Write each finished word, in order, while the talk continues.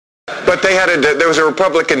But they had there was a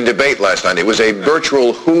Republican debate last night. It was a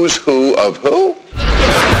virtual who's who of who.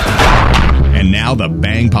 And now the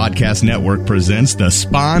Bang Podcast Network presents the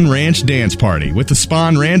Spawn Ranch Dance Party with the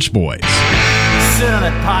Spawn Ranch Boys. Sit on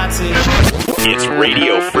it, Potsy. It's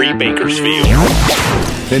Radio Free Bakersfield.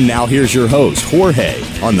 And now here's your host, Jorge,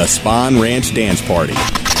 on the Spawn Ranch Dance Party,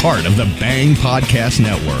 part of the Bang Podcast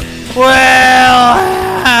Network.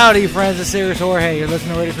 Well, howdy, friends. It's Serious Jorge. You're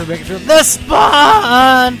listening to Radio Free Bakersfield, the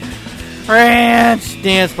Spawn Ranch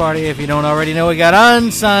Dance Party. If you don't already know, we got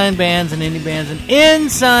unsigned bands and indie bands and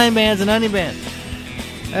in-signed bands and indie bands.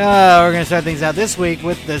 We're going to start things out this week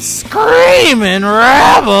with the Screaming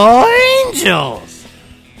Rebel Angels.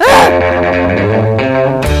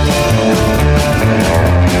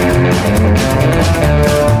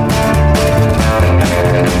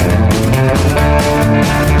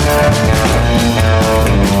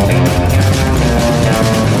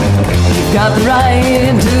 You got the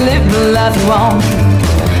right to live the life you want.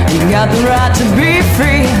 You got the right to be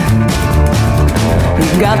free.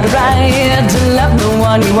 You got the right to love the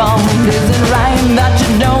one you want. Is it right that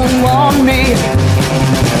you don't want me?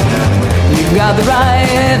 You got the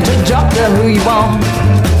right to talk to who you want.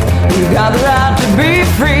 You got the right to be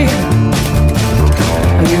free.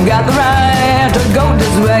 You got the right to go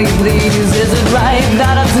just where you please. Is it right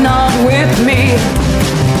that it's not with me?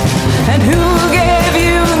 And who gave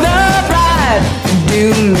you the right to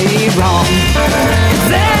do me wrong?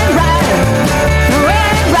 Is it right? No, it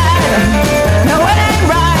ain't right. No, it ain't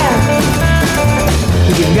right.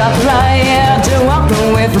 You got the right to walk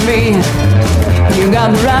away from me. You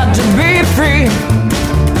got the right to be free.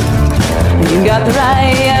 You got the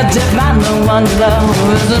right to find the one you love.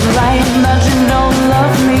 Is it right that you don't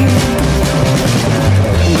love me?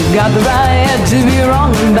 You got the right to be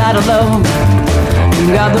wrong about love. You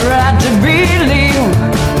got the right to believe.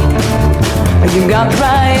 You got the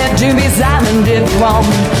right to be silent if you want,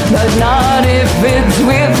 but not if it's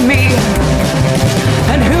with me.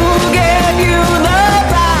 And who gave you the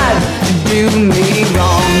right to do me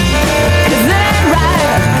wrong? Is it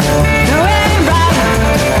right? No, it ain't right.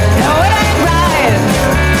 No, it ain't right.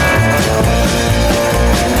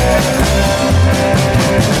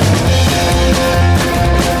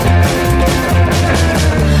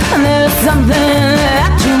 And there's something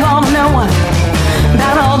that you won't know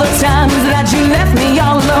about all the times that you left me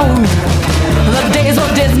all alone. The days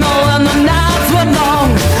were dismal and the nights were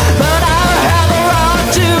long, but I have a right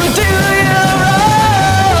to do you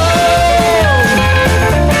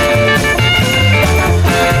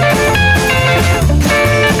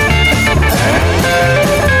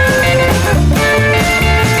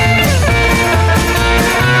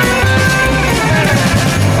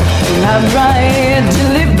You have a right to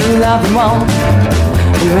live the life you want.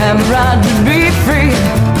 You have a right to be free.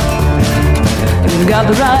 You got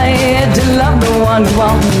the right to love the one you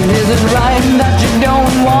want. Is it right that you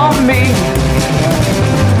don't want me?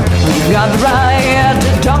 You got the right to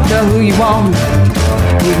talk to who you want.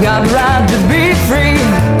 You got the right to be free.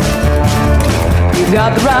 You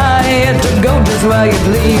got the right to go just where you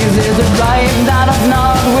please. Is it right that it's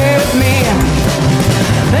not with me?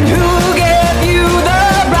 And who gave you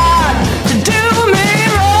the right to do me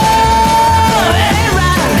wrong? It ain't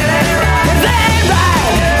right. It ain't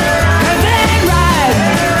right. It ain't right.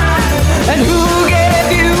 And who gave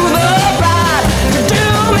you the right to do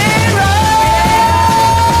me wrong?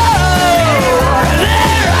 It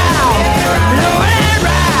ain't right. No, it ain't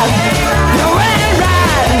right. No, it ain't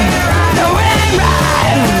right. No, it ain't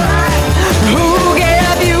right. Who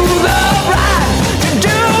gave you the right to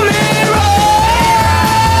do me wrong?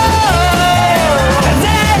 It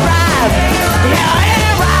ain't right. Yeah, it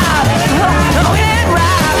ain't right. No, it ain't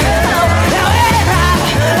right. No, it ain't right. No, it ain't right.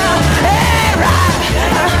 It ain't right. No, it ain't right.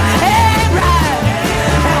 No, it ain't right.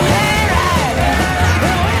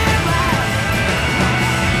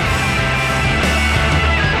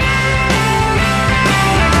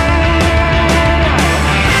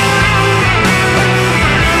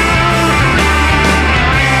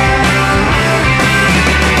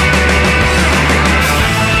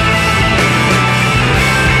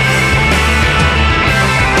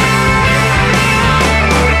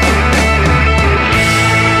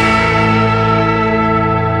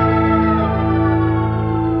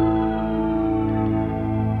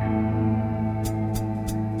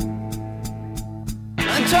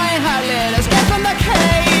 I'm trying hardly to escape from the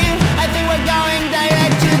cave. I think we're going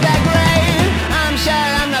direct to the grave. I'm sure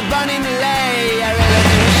I'm not born in LA. I really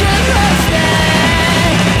think we should not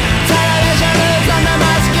stay. Television is under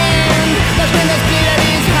my skin. The screen is clear,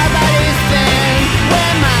 these her body's thin.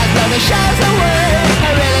 We're mad, but the show's away. I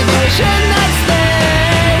really think we should not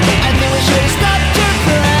stay. I think we should stop to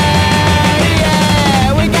pray.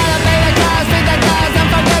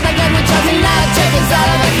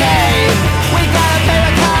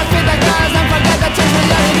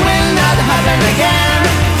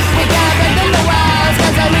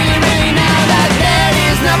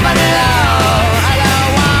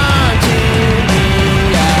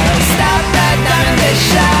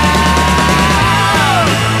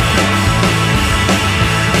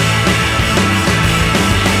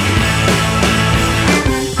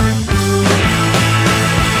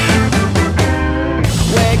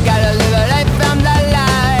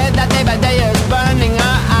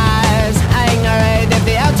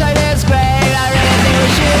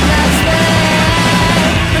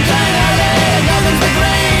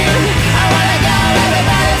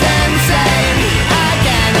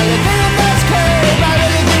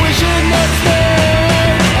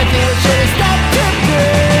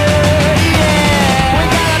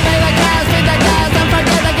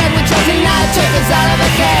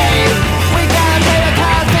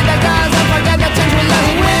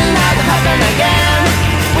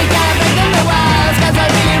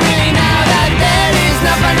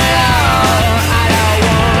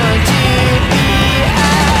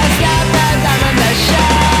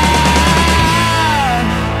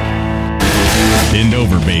 Bend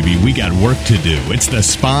over, baby. We got work to do. It's the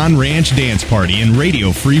Spawn Ranch Dance Party in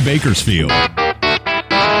Radio Free Bakersfield.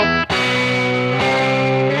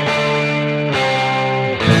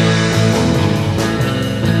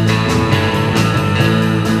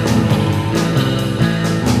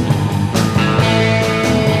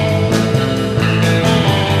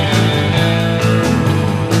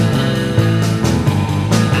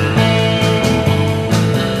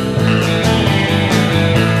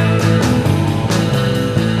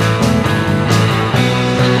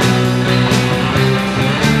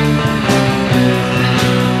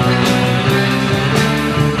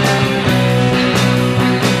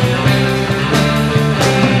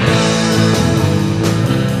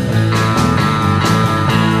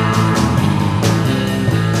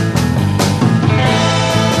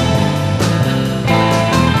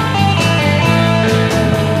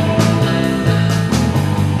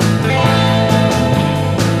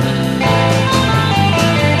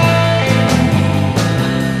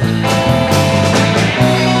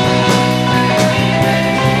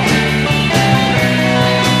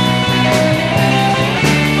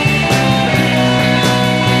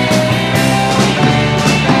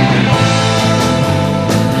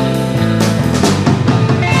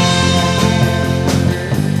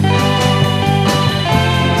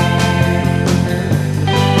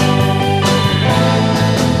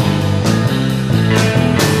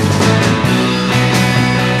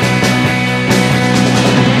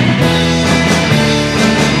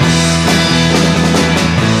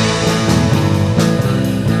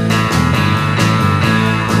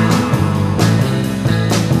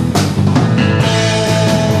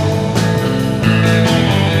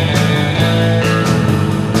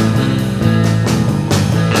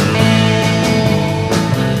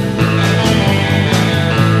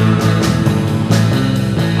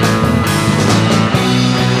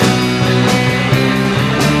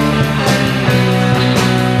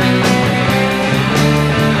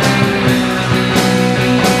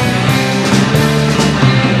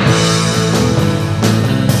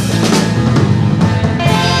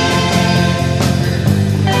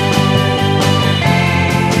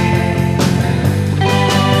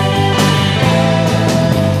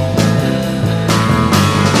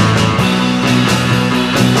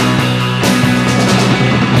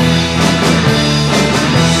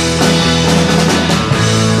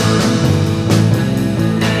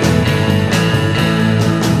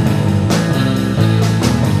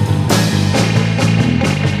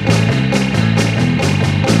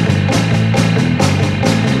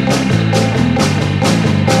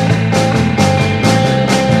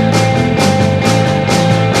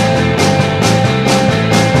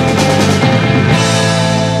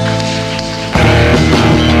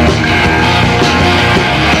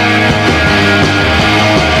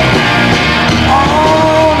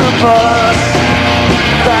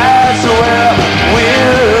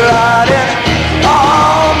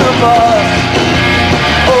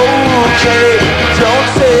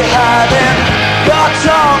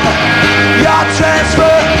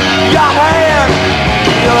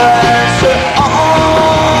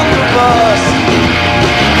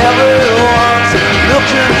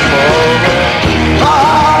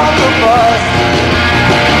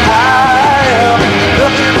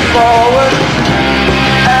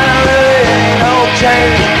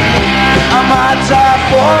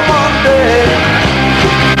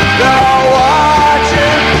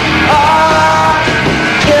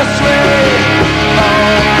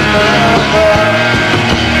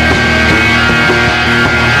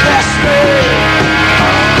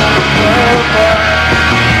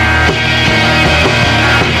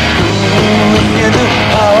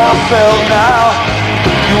 felt now.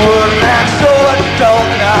 You wouldn't act so adult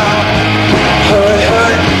now. Hurry,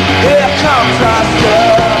 hurry, here comes our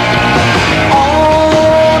stuff.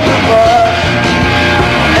 On the bus,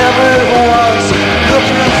 everyone's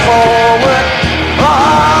looking forward.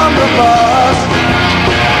 On the bus,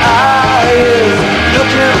 I is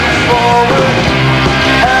looking forward.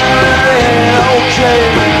 And it ain't okay.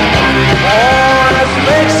 Oh, let's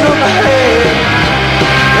make some hay.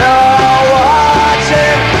 You're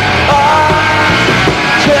watching.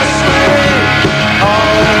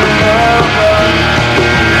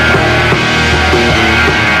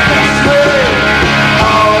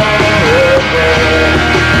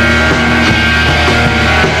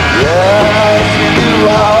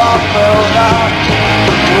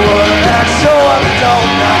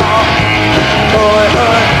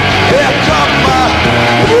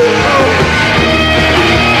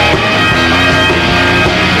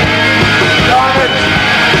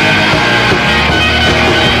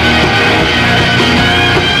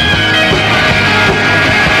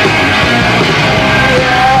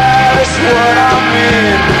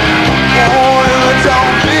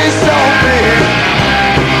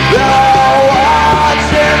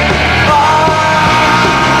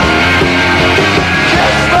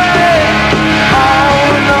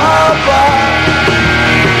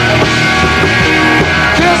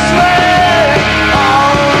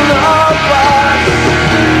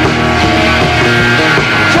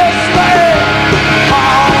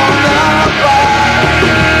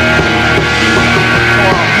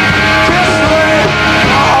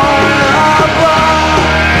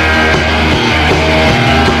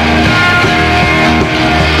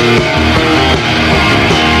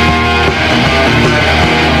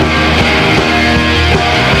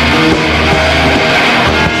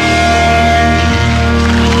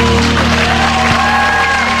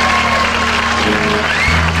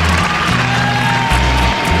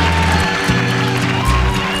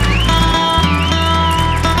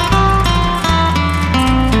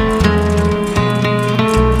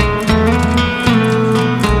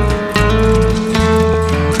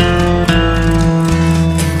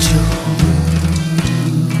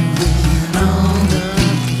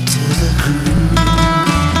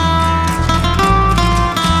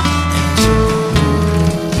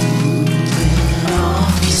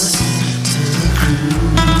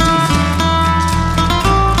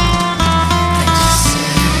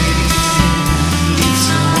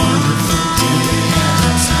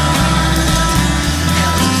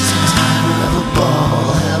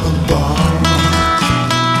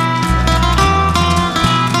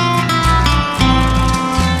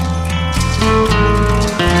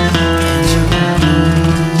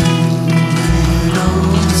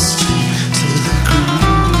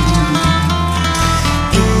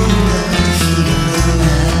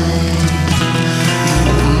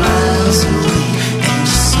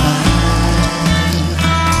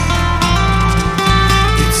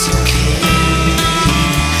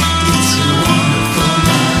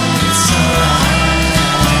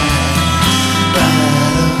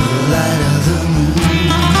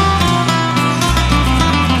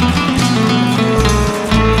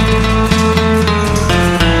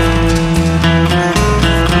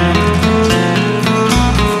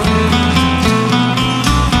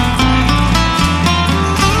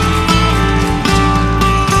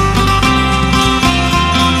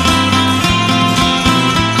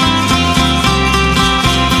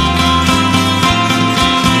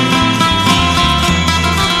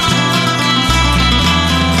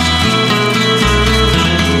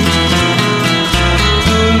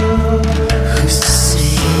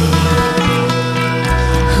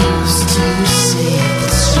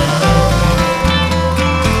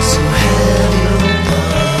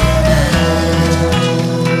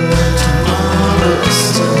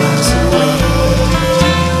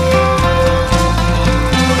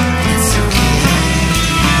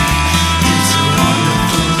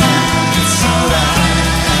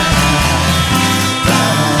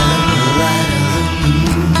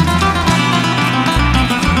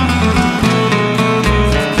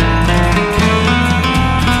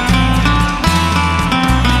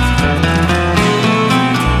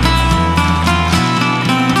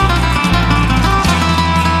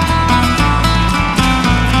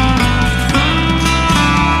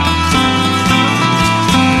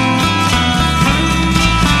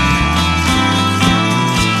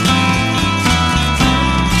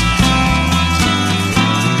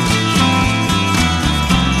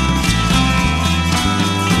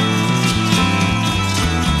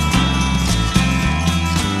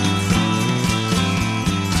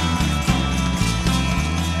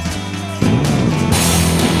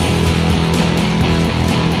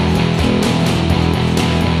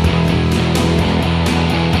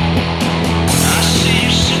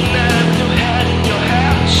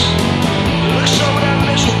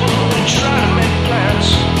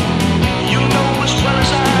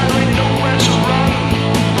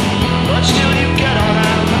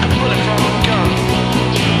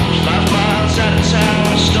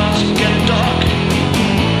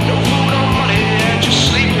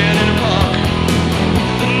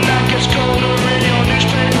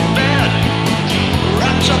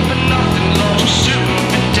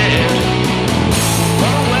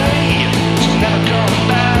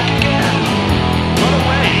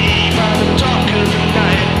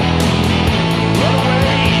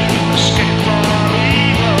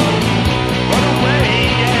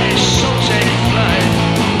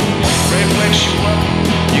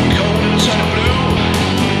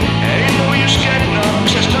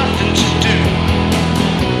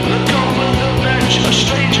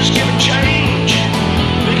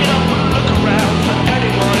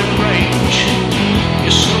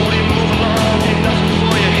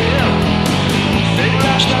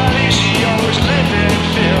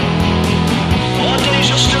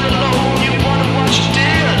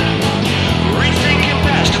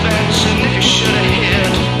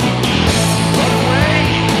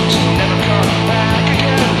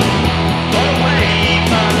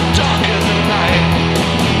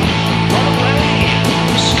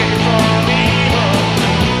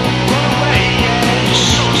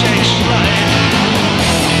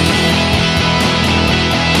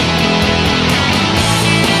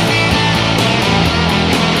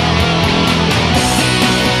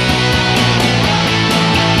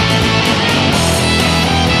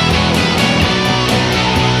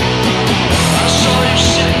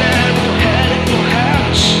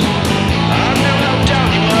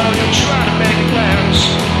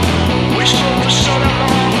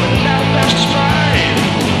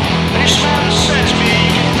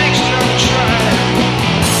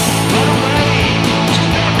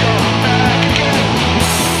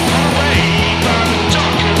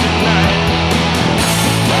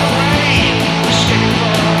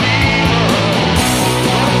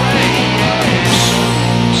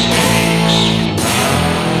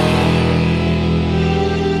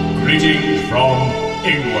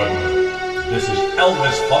 This is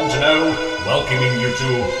Elvis Fontenot welcoming you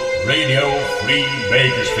to Radio Free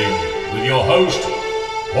Bakersfield with your host,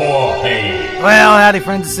 Jorge. Well, howdy,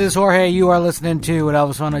 friends. This is Jorge. You are listening to what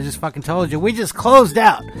Elvis Fontenot just fucking told you. We just closed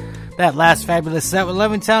out that last fabulous set with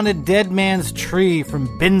Levin-Sounded Dead Man's Tree from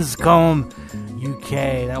Binscombe,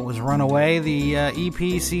 UK. That was Runaway. The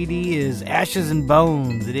EP CD is Ashes and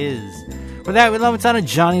Bones. It is. For that, we Levin-Sounded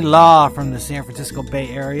Johnny Law from the San Francisco Bay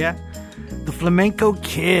Area. The Flamenco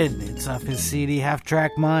Kid. It's off his CD, Half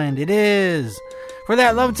Track Mind. It is. For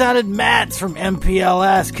that, Levin-Sounded Mats from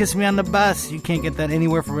MPLS. Kiss Me on the Bus. You can't get that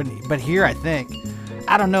anywhere but here, I think.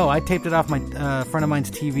 I don't know. I taped it off my friend of mine's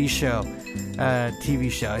TV show. I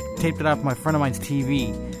taped it off my friend of mine's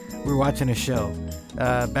TV. We were watching a show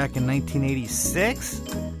back in 1986.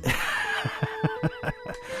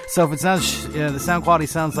 So if it sounds, the sound quality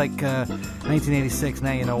sounds like 1986,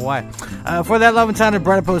 now you know why. For that, Levin-Sounded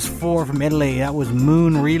Bretta Post 4 from Italy. That was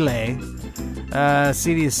Moon Relay.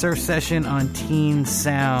 CD is Surf Session on Teen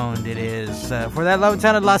Sound. It is. For that,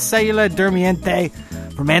 Levin-Sounded La Cellula Dormiente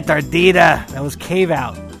from Antardita. That was Cave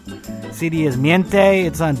Out. CD is Miente.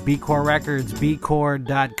 It's on Bcore Records,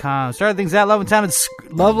 bcore.com. Started things out, Levin-Sounded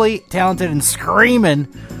lovely, talented, and screaming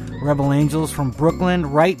Rebel Angels from Brooklyn,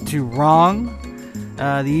 Right to Wrong.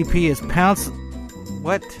 The EP is Pounce...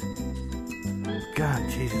 What? God,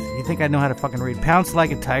 Jesus. You think I know how to fucking read? Pounce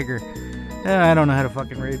Like a Tiger. I don't know how to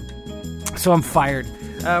fucking read. So I'm fired.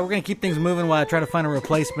 We're going to keep things moving while I try to find a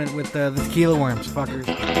replacement with the Tequila Worms, fuckers.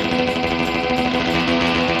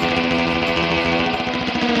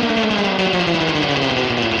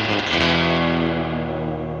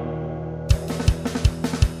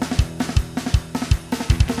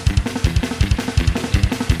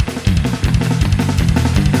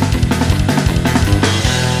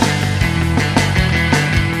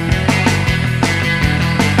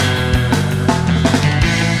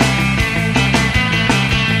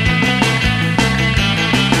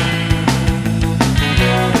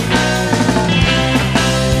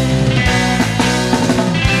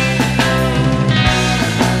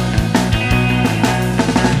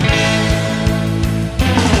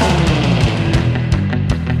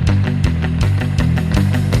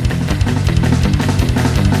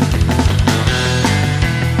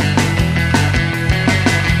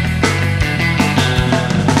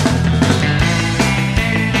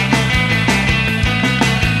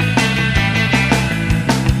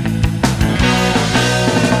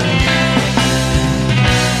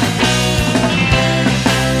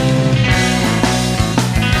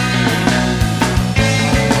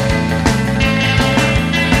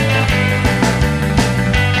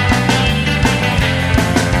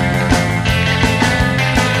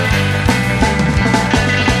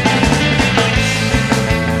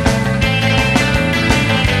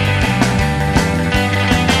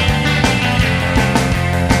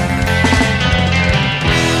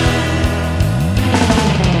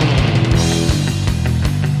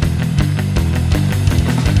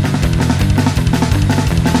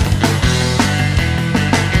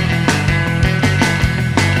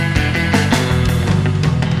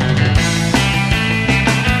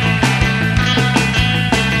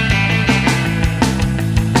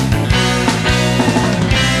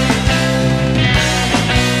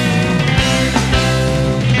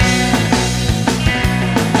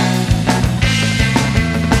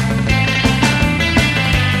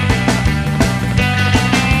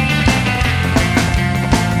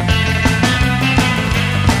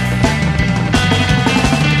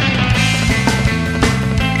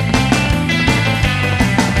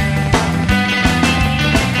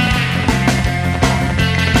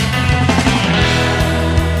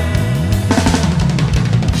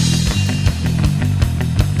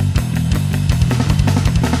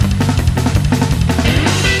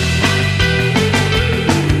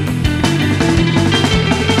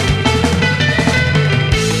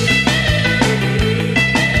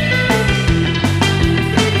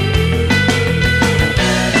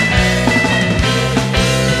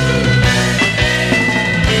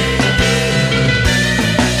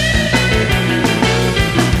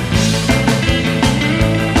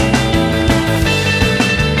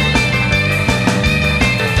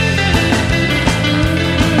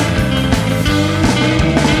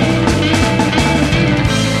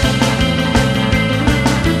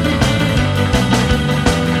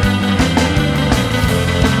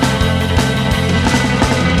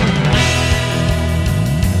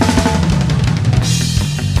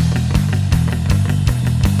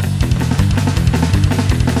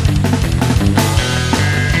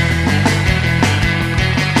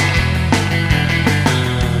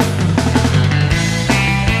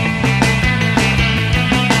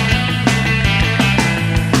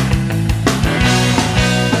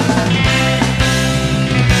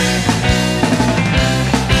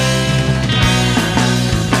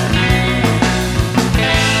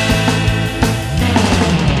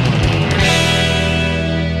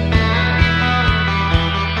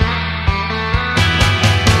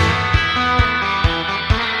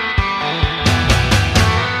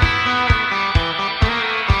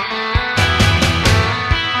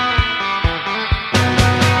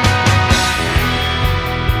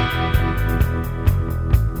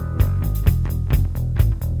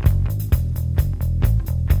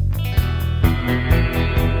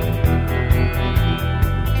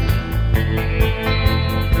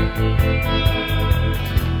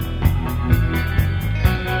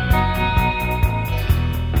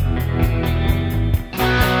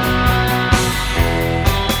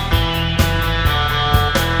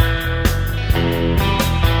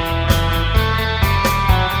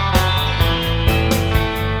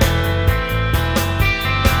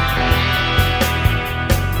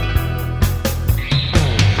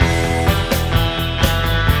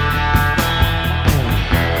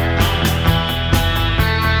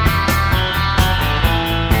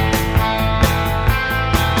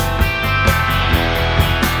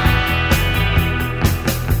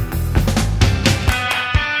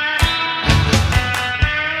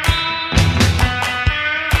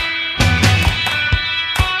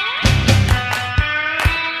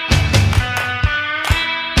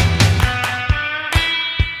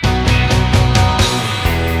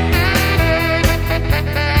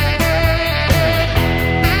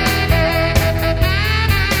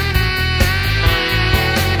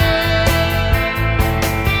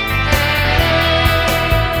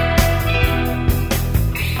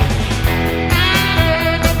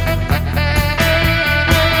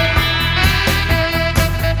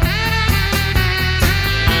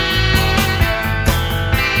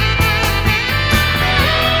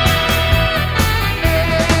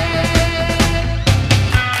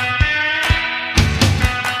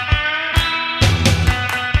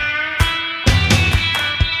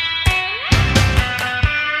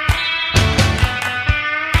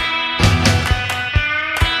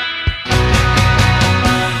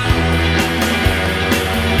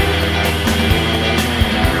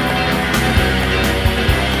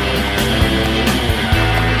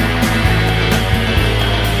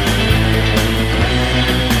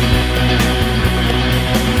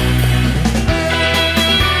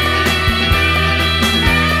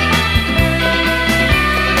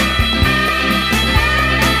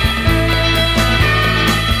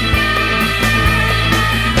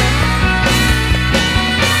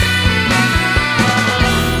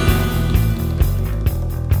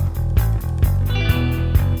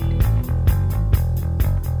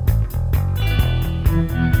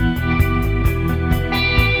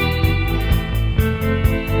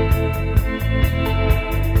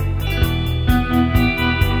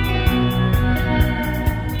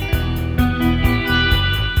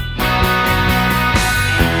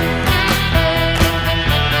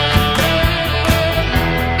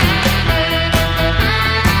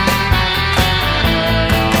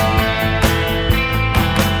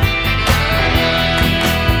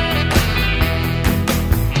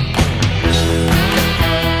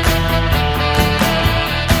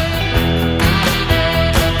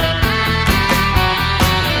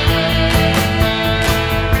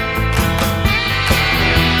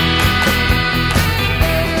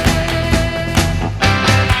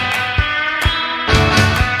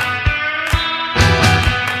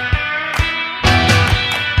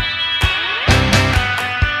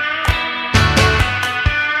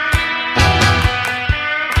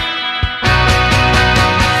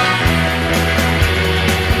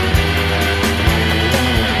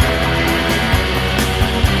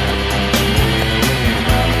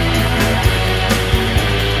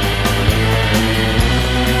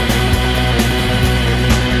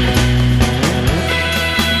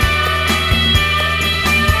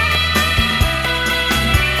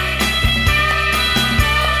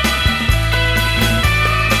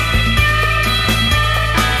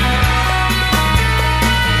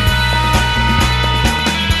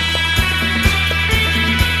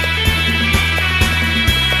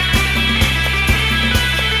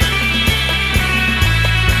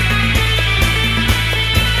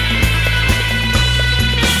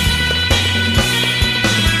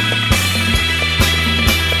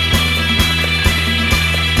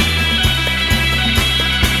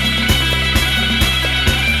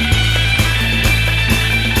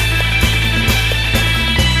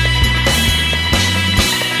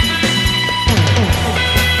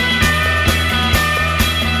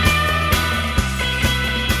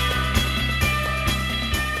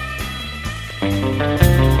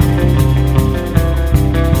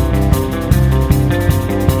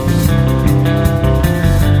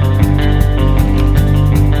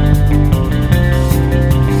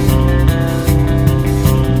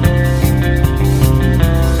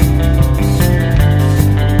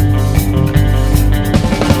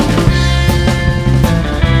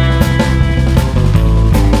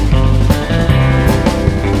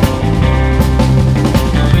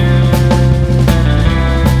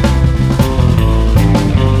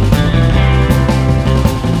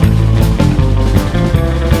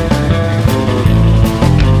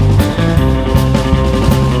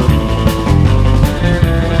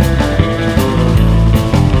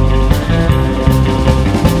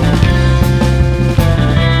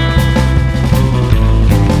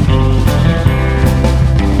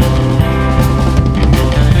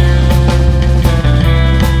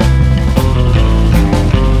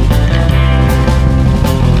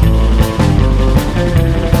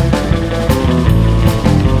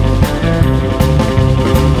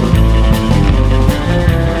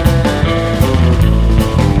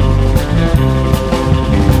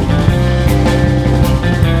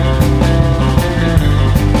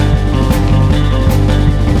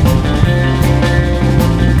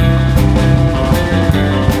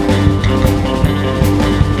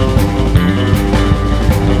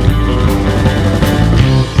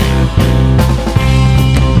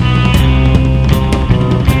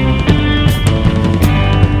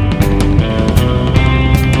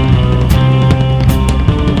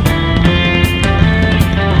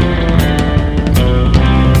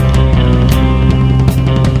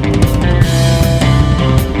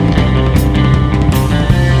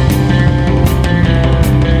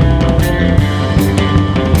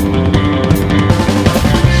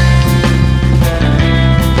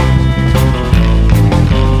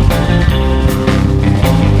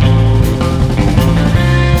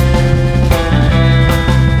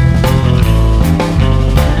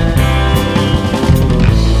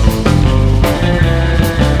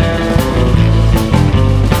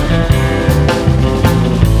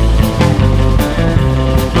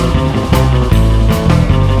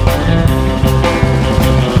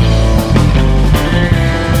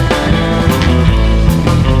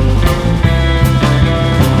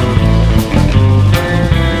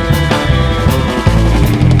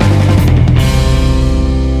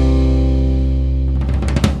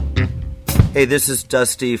 Hey, this is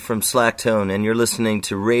Dusty from Slacktone, and you're listening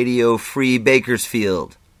to Radio Free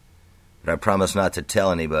Bakersfield. But I promise not to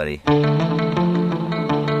tell anybody.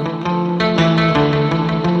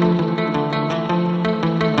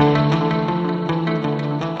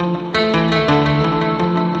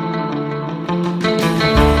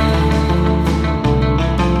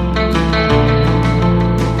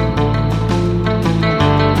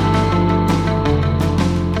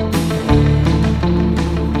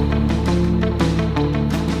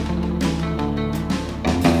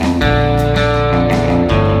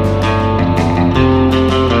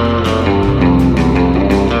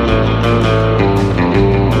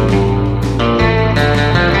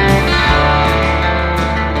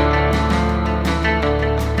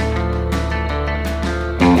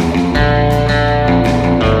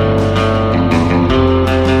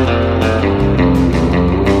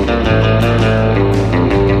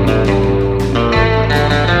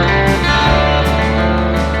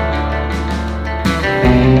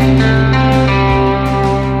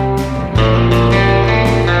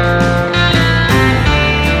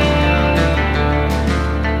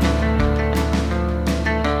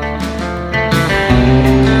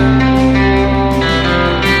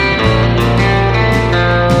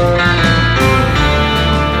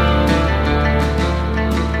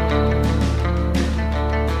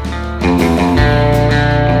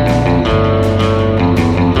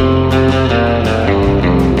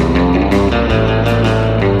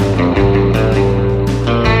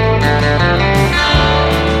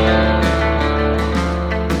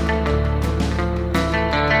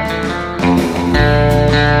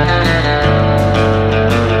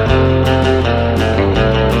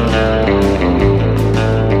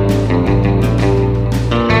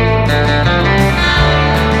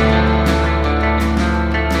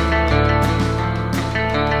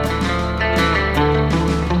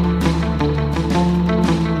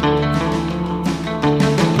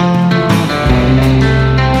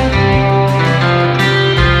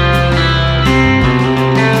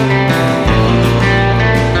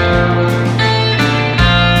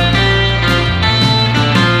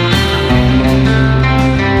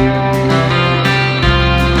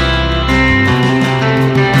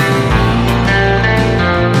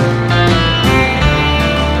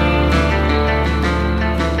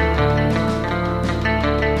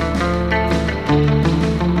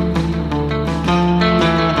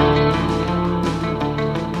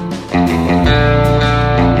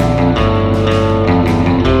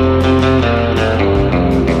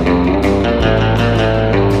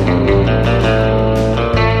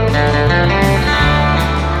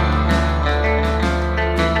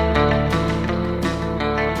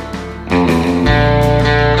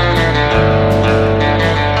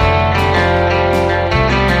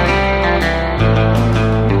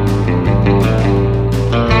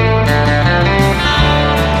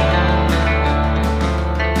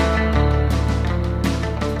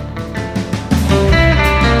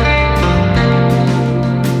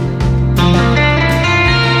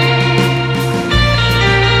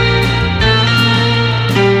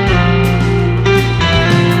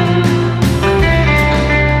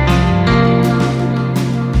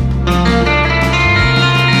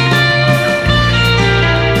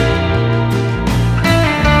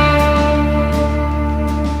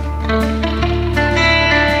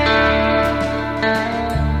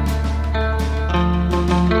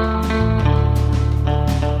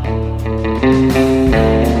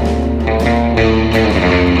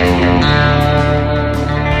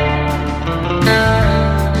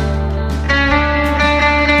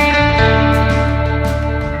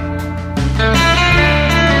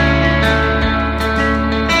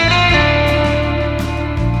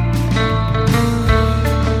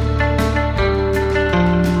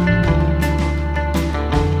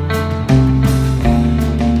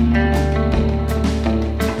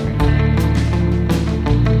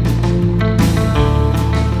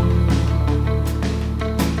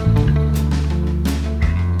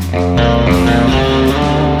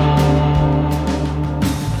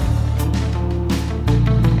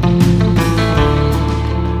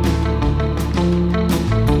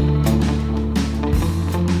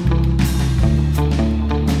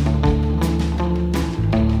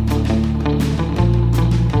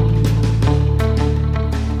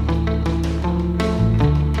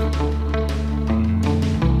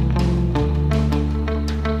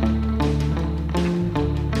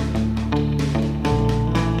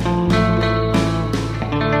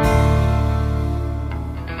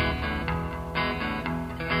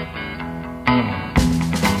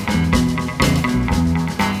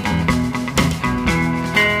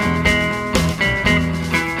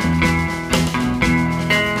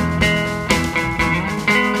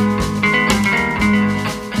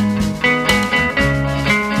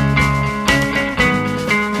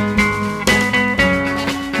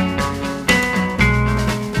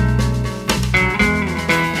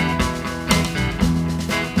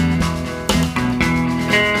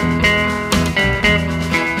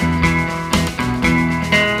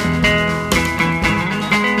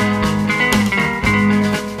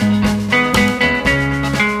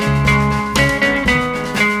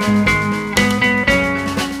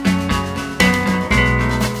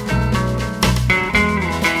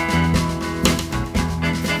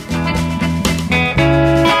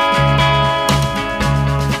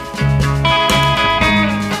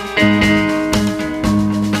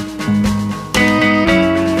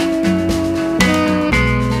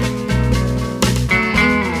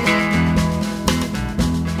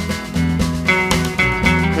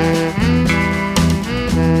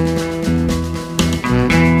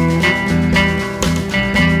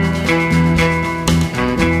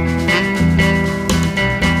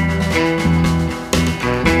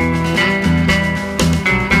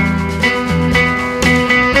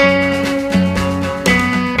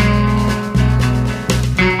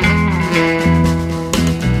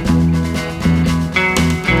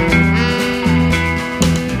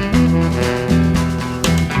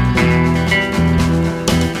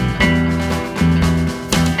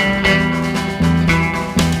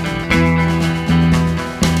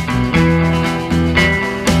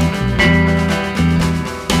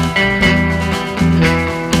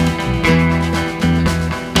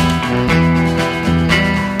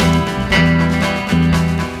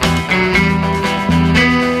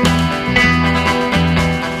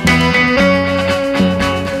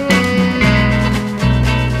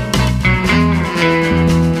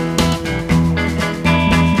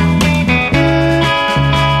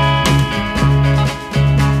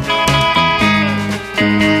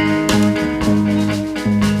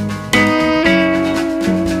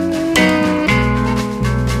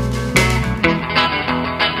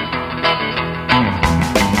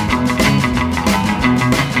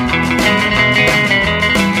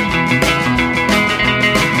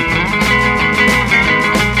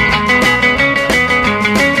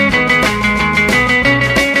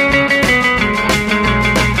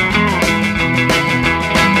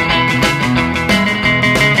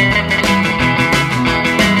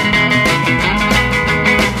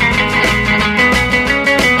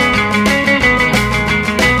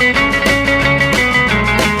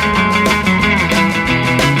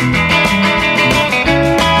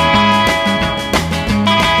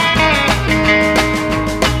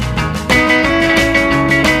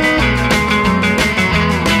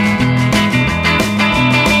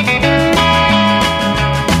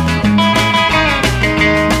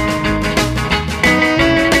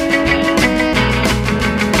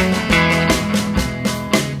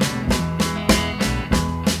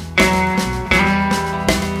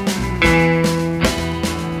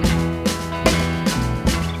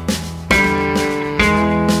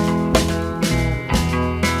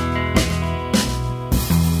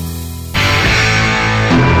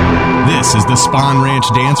 is the Spawn Ranch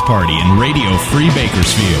Dance Party in Radio Free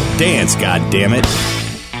Bakersfield. Dance, goddammit.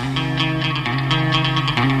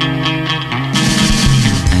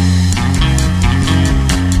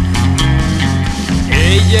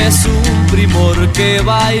 Ella es un primor que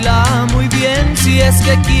baila muy bien. Si es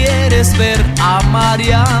que quieres ver a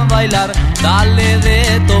María bailar, dale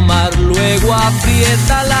de tomar, luego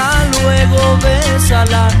apriétala, luego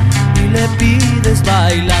bésala y le pides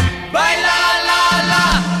bailar. Baila la la,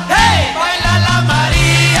 hey, baila la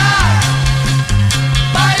María,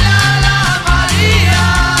 baila la María,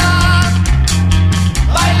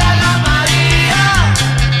 baila la María,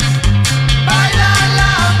 baila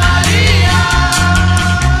la María.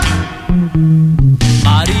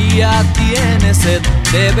 María tiene sed,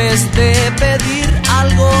 debes de pedir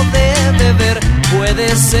algo de beber. Puede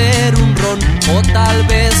ser un ron o tal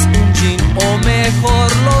vez un gin, o mejor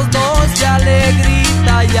los dos. Ya le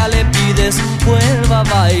grita, ya le pides, vuelva a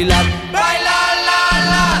bailar. Baila la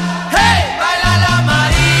la, hey, baila la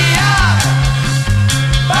María,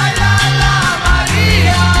 baila la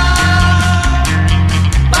María,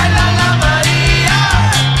 baila la María,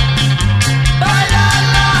 baila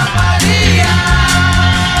la María.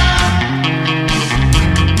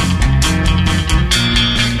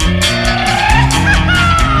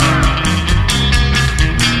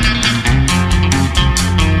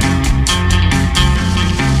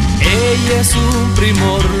 Ella es un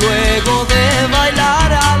primor, luego de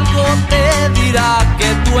bailar algo te dirá que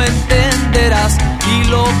tú entenderás, y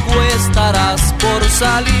loco estarás por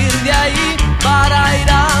salir de ahí para ir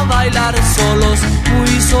a bailar solos,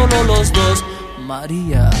 muy solo los dos.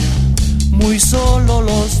 María, muy solo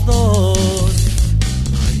los dos.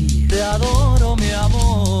 María, te adoro, mi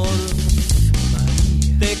amor.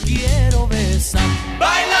 María, te quiero besar.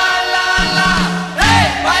 Baila la la, hey,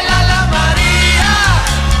 baila la María.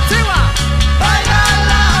 Baila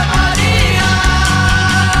la María,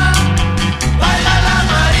 baila la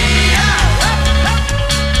María,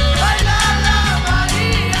 baila la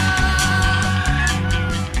María,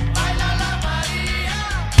 baila la María.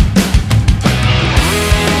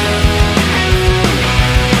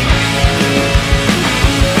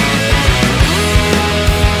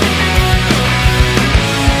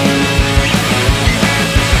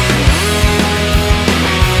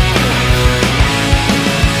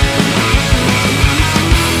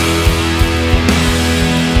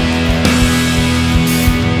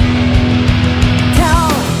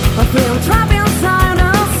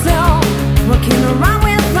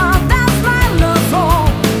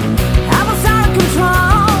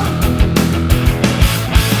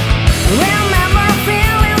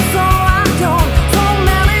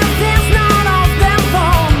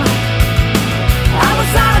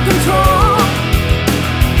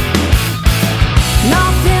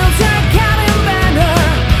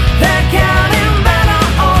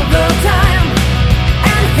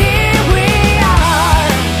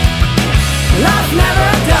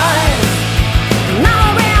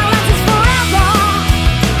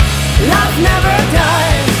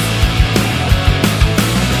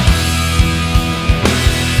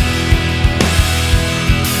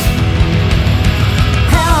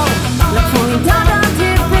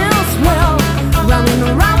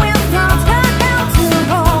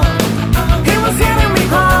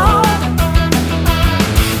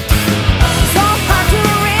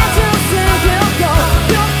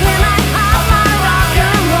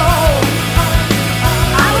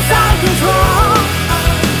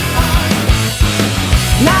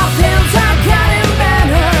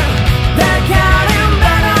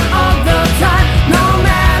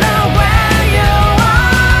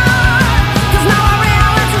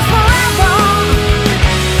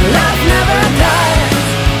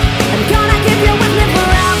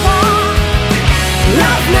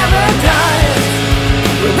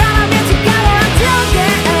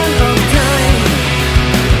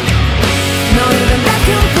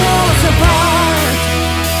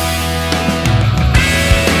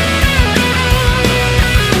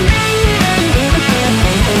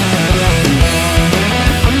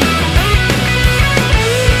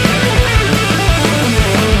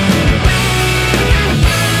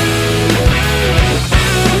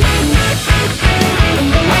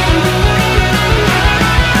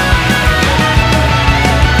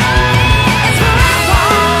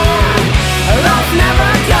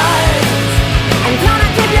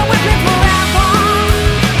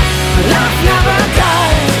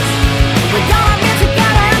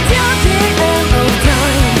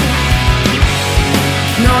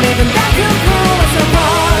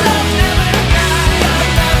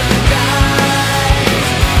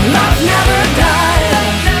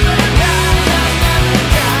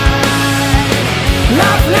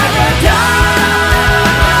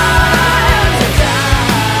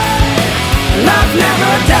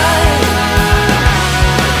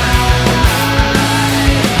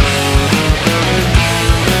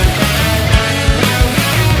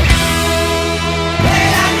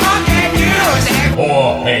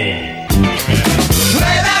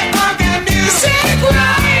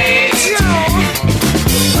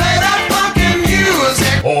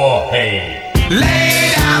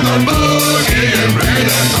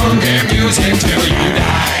 music till you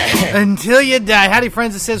die. Until you die. Howdy,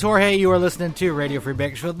 friends. This is Jorge. You are listening to Radio Free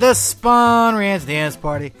Bakersfield, the Spawn Ranch Dance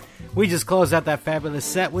Party. We just closed out that fabulous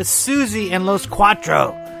set with Susie and Los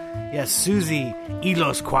Cuatro. Yes, Susie y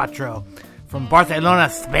Los Cuatro. From Barcelona,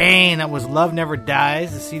 Spain. That was Love Never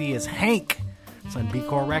Dies. The CD is Hank. It's on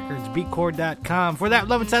Bcore Records, bcore.com. For that,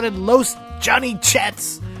 love sounded Los Johnny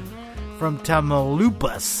Chets from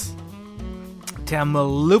Tamaulipas.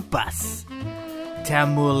 Tamaulipas.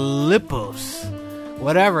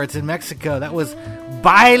 Whatever, it's in Mexico. That was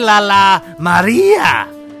Baila la Maria.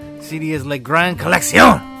 CD is La Gran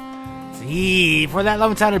Colección. See, for that,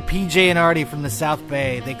 love sounded PJ and Artie from the South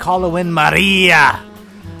Bay. They call her in Maria.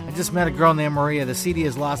 I just met a girl named Maria. The CD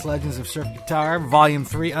is Lost Legends of Surf Guitar, Volume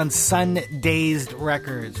 3 on Sun-Dazed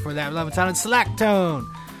Records. For that, love sounded Slack Tone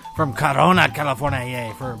from Corona,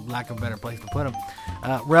 California, for lack of a better place to put them.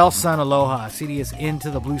 Rel Sun Aloha. CD is Into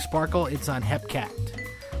the Blue Sparkle. It's on Hepcat.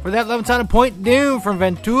 For that, love sounded Point Doom from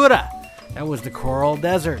Ventura. That was the Coral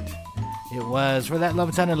Desert. It was, for that,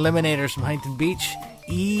 love sounded Eliminators from Huntington Beach.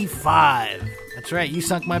 E5. That's right, You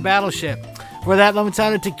Sunk My Battleship. For that, love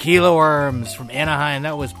sounded Tequila Worms from Anaheim.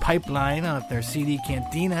 That was Pipeline on their CD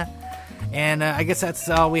Cantina. And I guess that's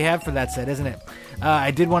all we have for that set, isn't it? I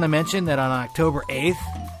did want to mention that on October 8th,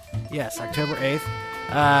 yes, October 8th,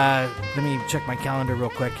 let me check my calendar real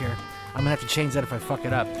quick here. I'm going to have to change that if I fuck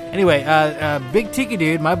it up. Anyway, Big Tiki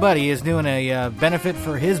Dude, my buddy, is doing a benefit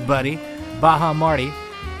for his buddy, Baja Marty,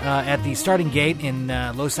 at the starting gate in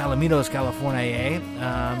Los Alamitos, California.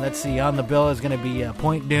 Let's see, on the bill is going to be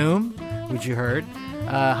Point Doom, which you heard.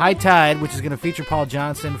 High Tide, which is going to feature Paul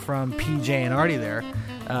Johnson from PJ and Artie there.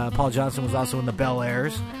 Paul Johnson was also in the Bel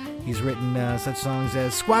Airs. He's written such songs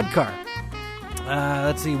as Squad Car.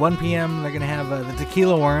 Let's see, 1 p.m. they're going to have the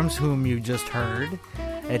Tequila Worms, whom you just heard.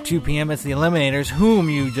 At 2 p.m. it's the Eliminators, whom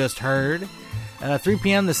you just heard. 3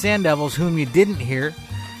 p.m. the Sand Devils, whom you didn't hear.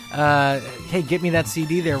 Hey, get me that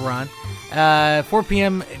CD there, Ron. 4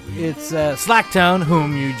 p.m. it's Slacktone,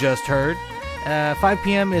 whom you just heard. 5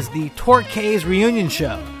 p.m. is the Torquays Reunion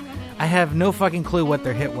Show. I have no fucking clue what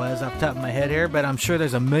their hit was off the top of my head here, but I'm sure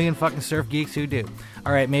there's a million fucking surf geeks who do.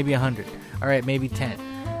 All right, maybe 100. All right, maybe 10.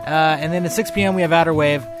 And then at 6 p.m. we have Outer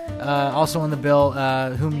Wave, also on the bill,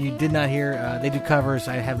 whom you did not hear. They do covers.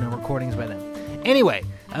 I have no recordings by them. Anyway,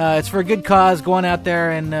 it's for a good cause. Go on out there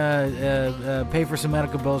and pay for some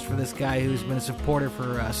medical bills for this guy who's been a supporter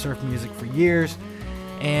for surf music for years.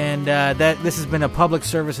 And this has been a public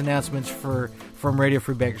service announcement from Radio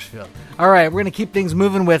Free Bakersfield. All right, we're going to keep things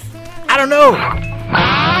moving with, I don't know.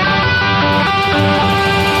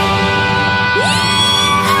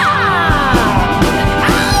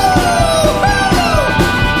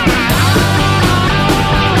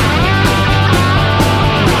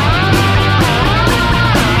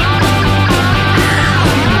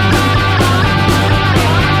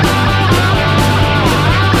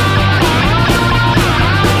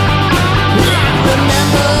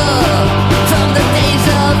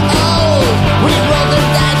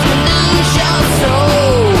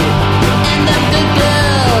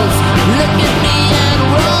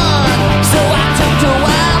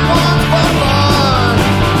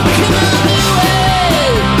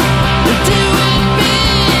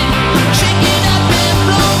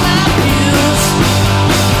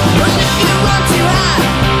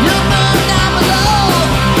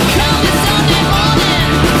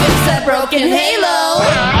 Broken Halo.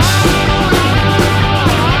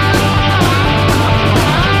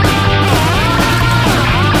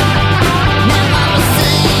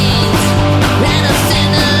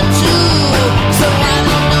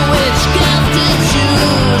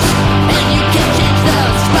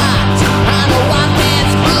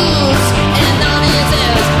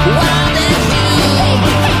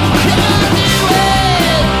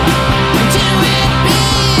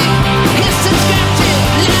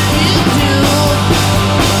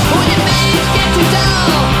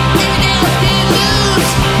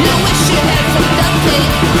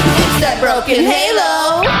 Broken Halo.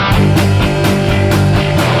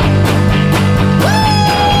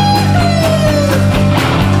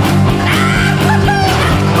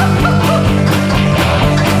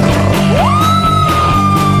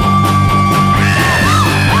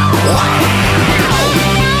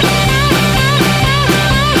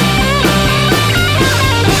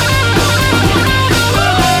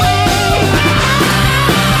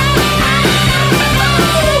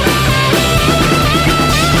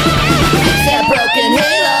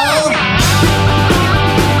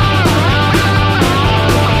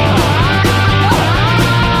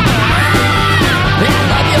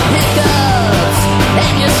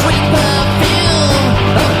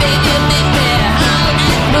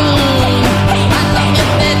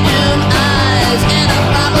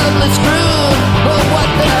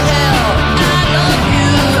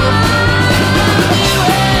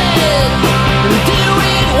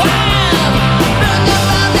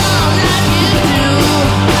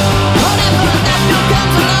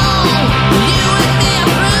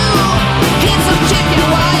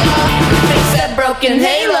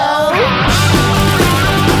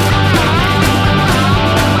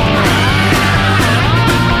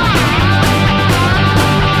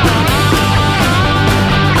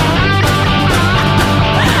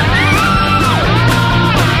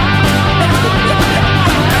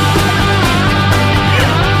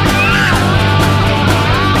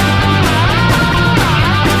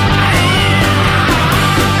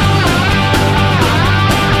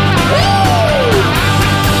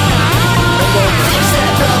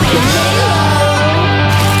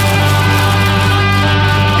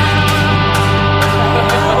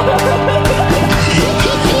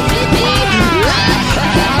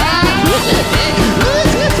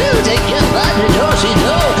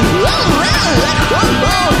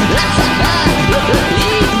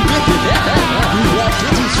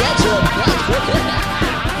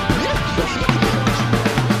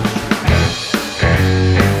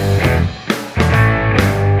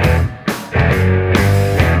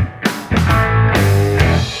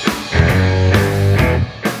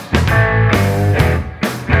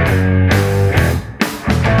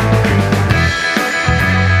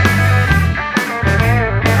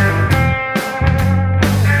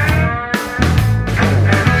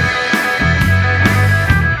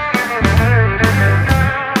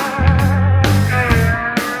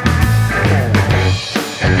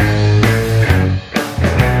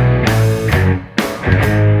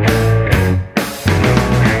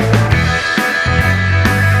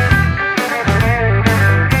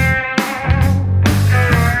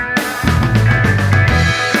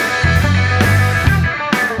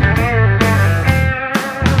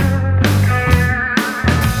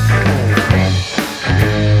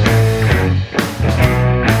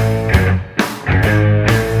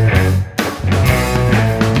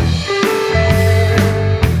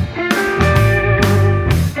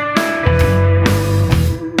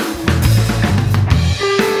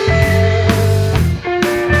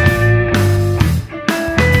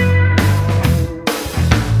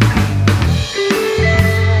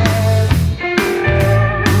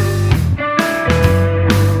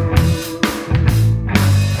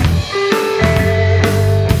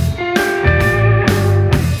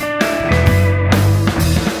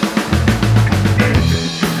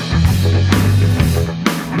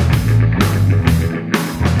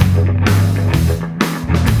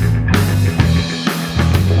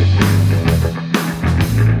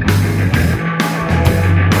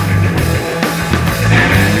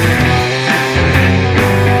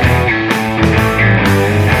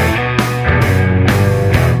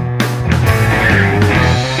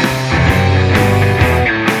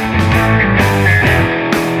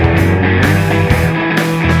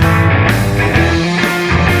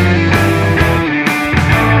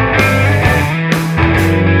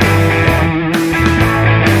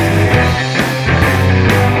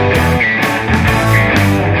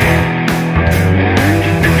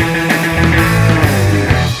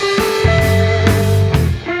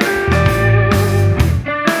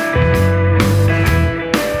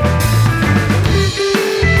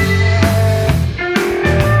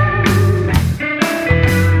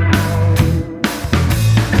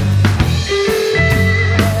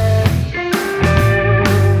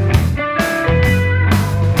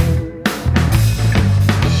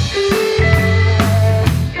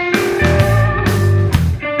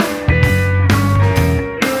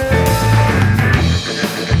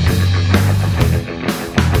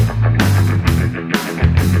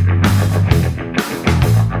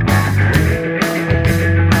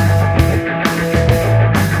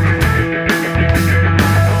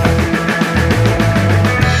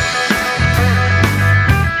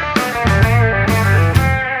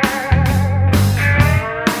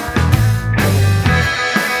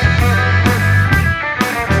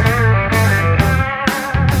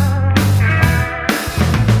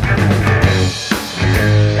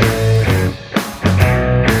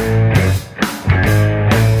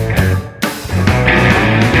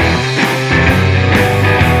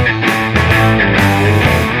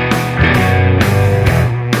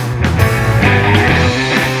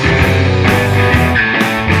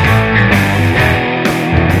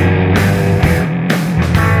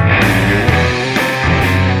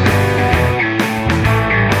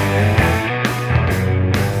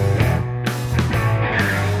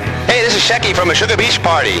 Shecky from the Sugar Beach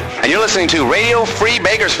Party, and you're listening to Radio Free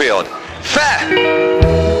Bakersfield. Fat!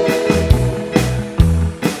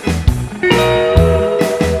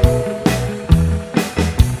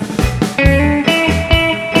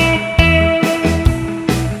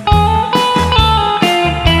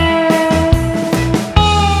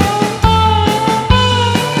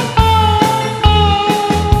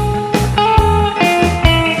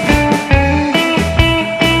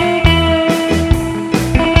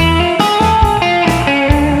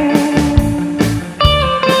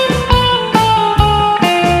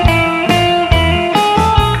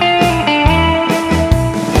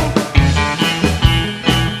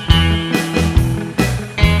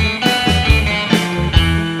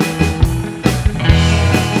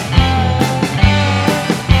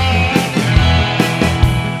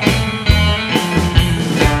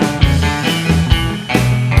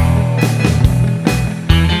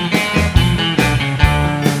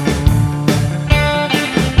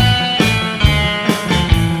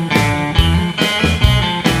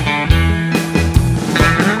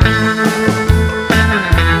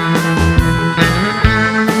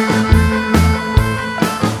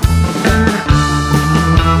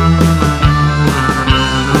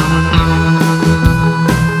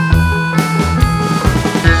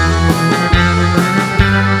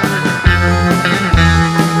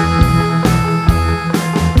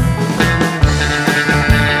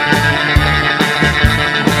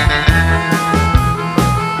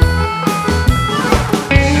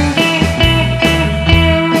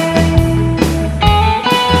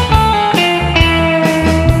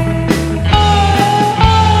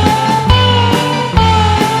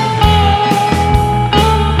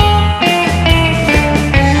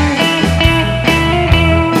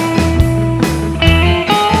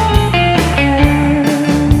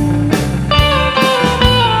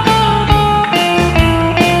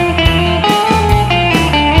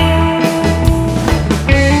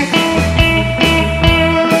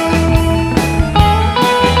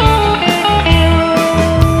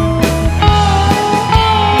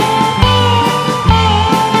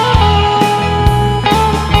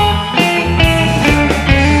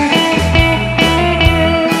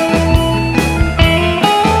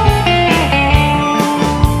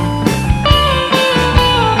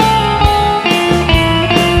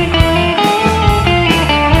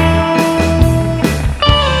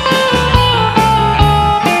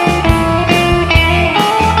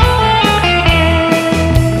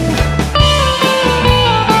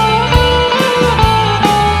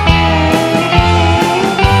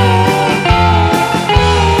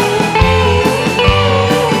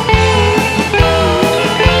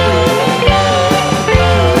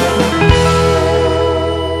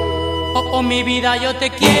 Mi vida yo te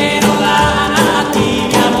quiero dar a ti,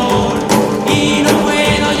 mi amor, y no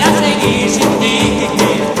puedo ya seguir sin ti.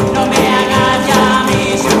 No me hagas ya a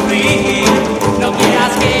mí sufrir, no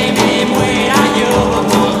quieras que me muera yo,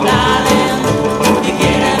 darling, y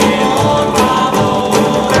quiéreme por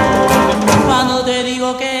favor. Cuando te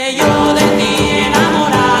digo que yo de ti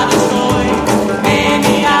enamorado estoy, me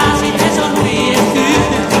miras y te sonríes tú.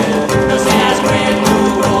 No seas cruel tú,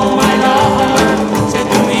 oh my love, sé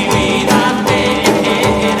tú mi vida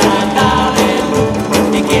entera.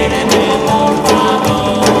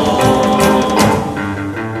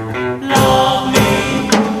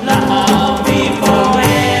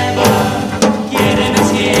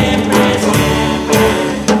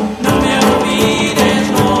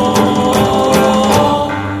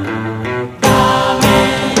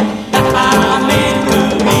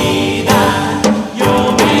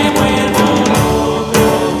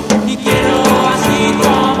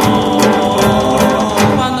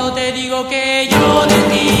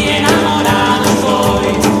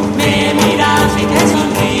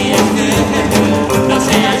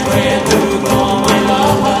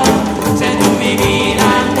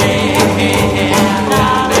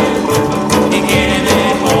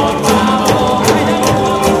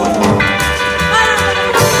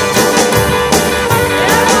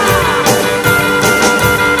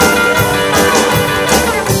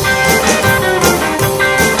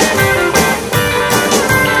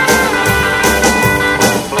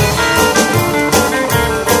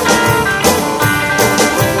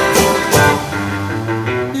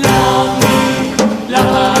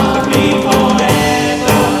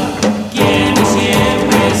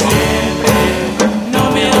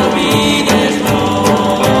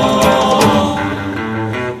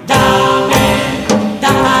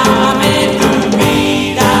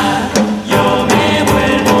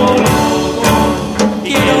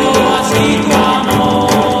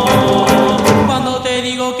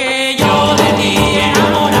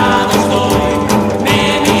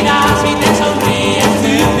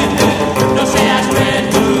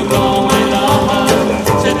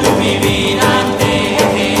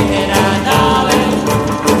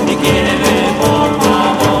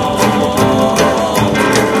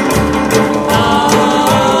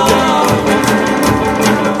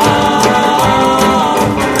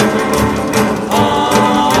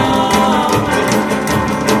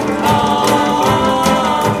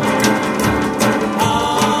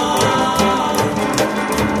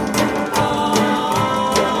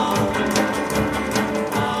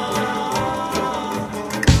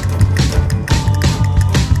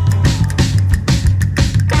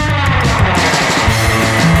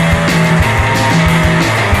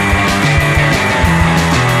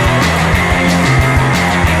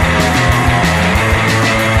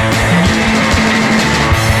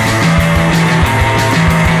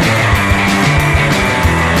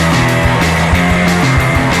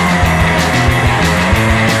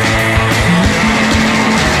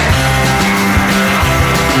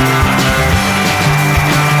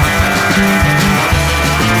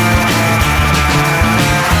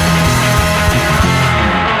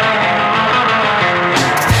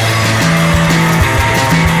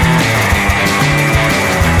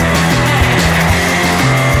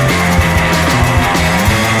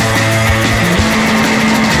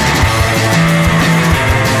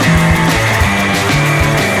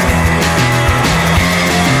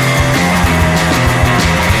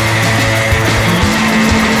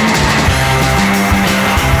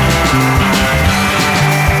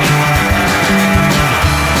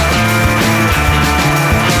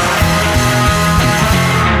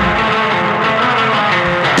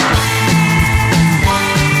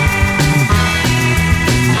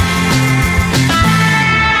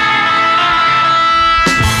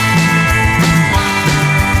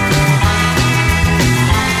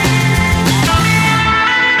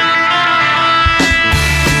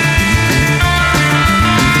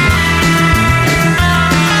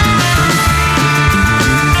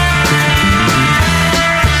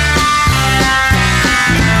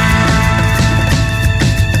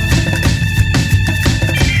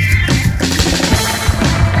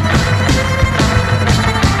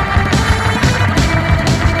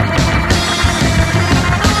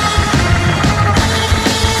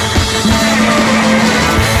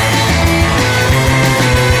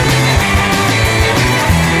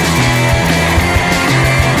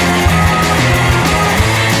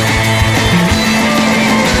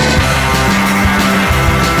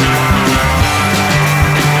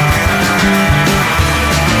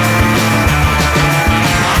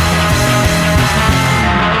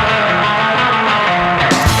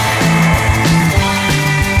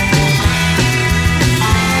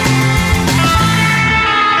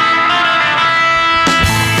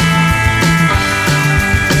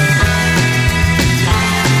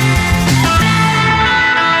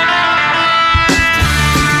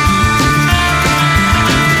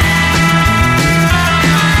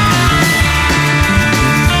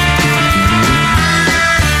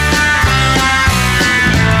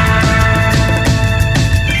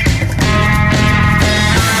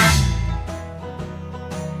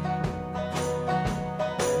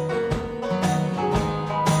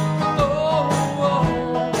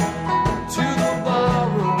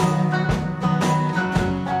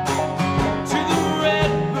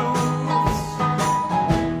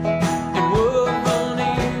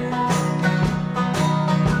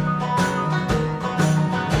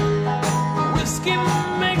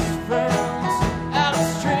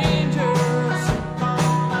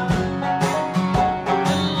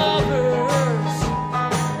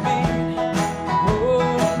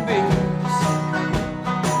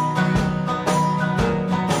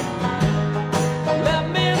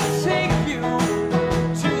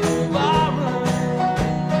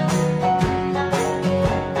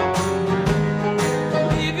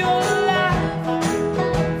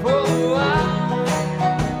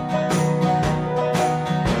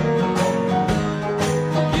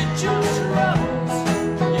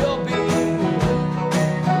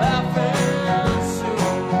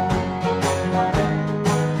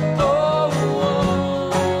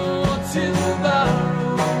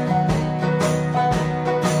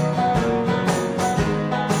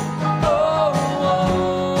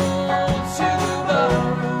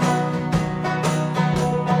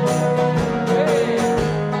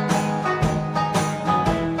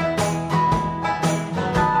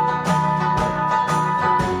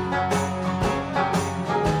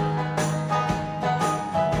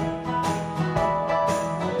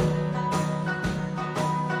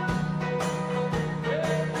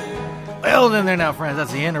 doing there now, friends?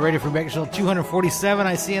 That's the end of Radio Free Bakersfield 247.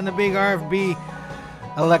 I see on the big RFB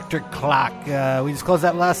electric clock. We just closed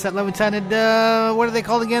that last set. Leviton what are they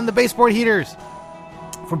called again? The Baseboard Heaters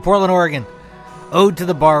from Portland, Oregon. Ode to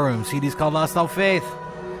the Barroom. CD's called Lost All Faith.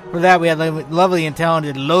 For that, we had lovely and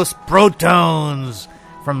talented Los Protones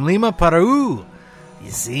from Lima, Peru.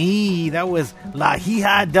 You see, that was La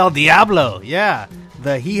Hija del Diablo. Yeah,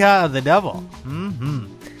 the Hija of the Devil.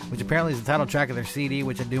 Which apparently is the title track of their CD,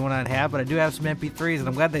 which I do not have, but I do have some MP3s, and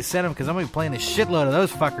I'm glad they sent them because I'm going to be playing a shitload of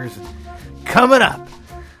those fuckers coming up.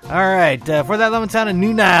 All right, for that, Lemon Town of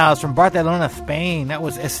New Niles from Barcelona, Spain. That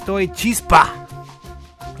was Estoy Chispa.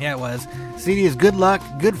 Yeah, it was. CD is Good Luck,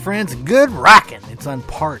 Good Friends, Good Rockin'. It's on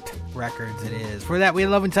Part Records, it is. For that, we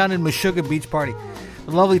had Loving Town and Meshuggah Beach Party.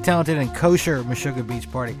 The lovely, talented, and kosher Meshuggah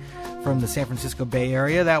Beach Party from the San Francisco Bay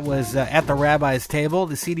Area. That was At the Rabbi's Table.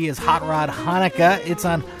 The CD is Hot Rod Hanukkah. It's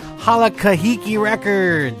on Halakahiki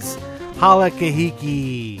Records.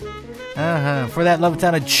 Halakahiki. For that, Loving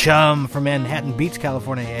Town of Chum from Manhattan Beach,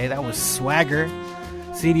 California. Hey, that was Swagger.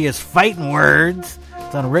 CD is Fighting Words.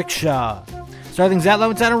 It's on Rickshaw. Starting things out,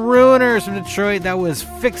 Loving Town of Ruiners from Detroit. That was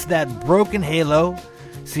Fix That Broken Halo.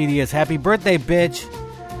 CD is Happy Birthday, Bitch.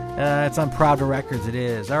 It's on Proud Records, it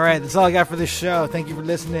is. All right, that's all I got for this show. Thank you for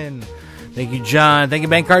listening. Thank you, John. Thank you,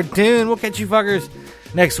 Ben Cartoon. We'll catch you fuckers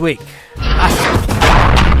next week.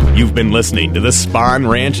 You've been listening to the Spawn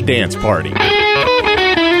Ranch Dance Party. Give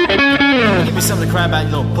me something to cry about,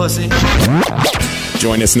 you little pussy.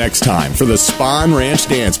 Join us next time for the Spawn Ranch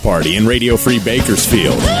Dance Party in Radio Free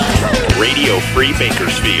Bakersfield. Radio Free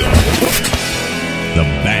Bakersfield. The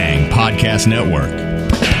Bang Podcast Network.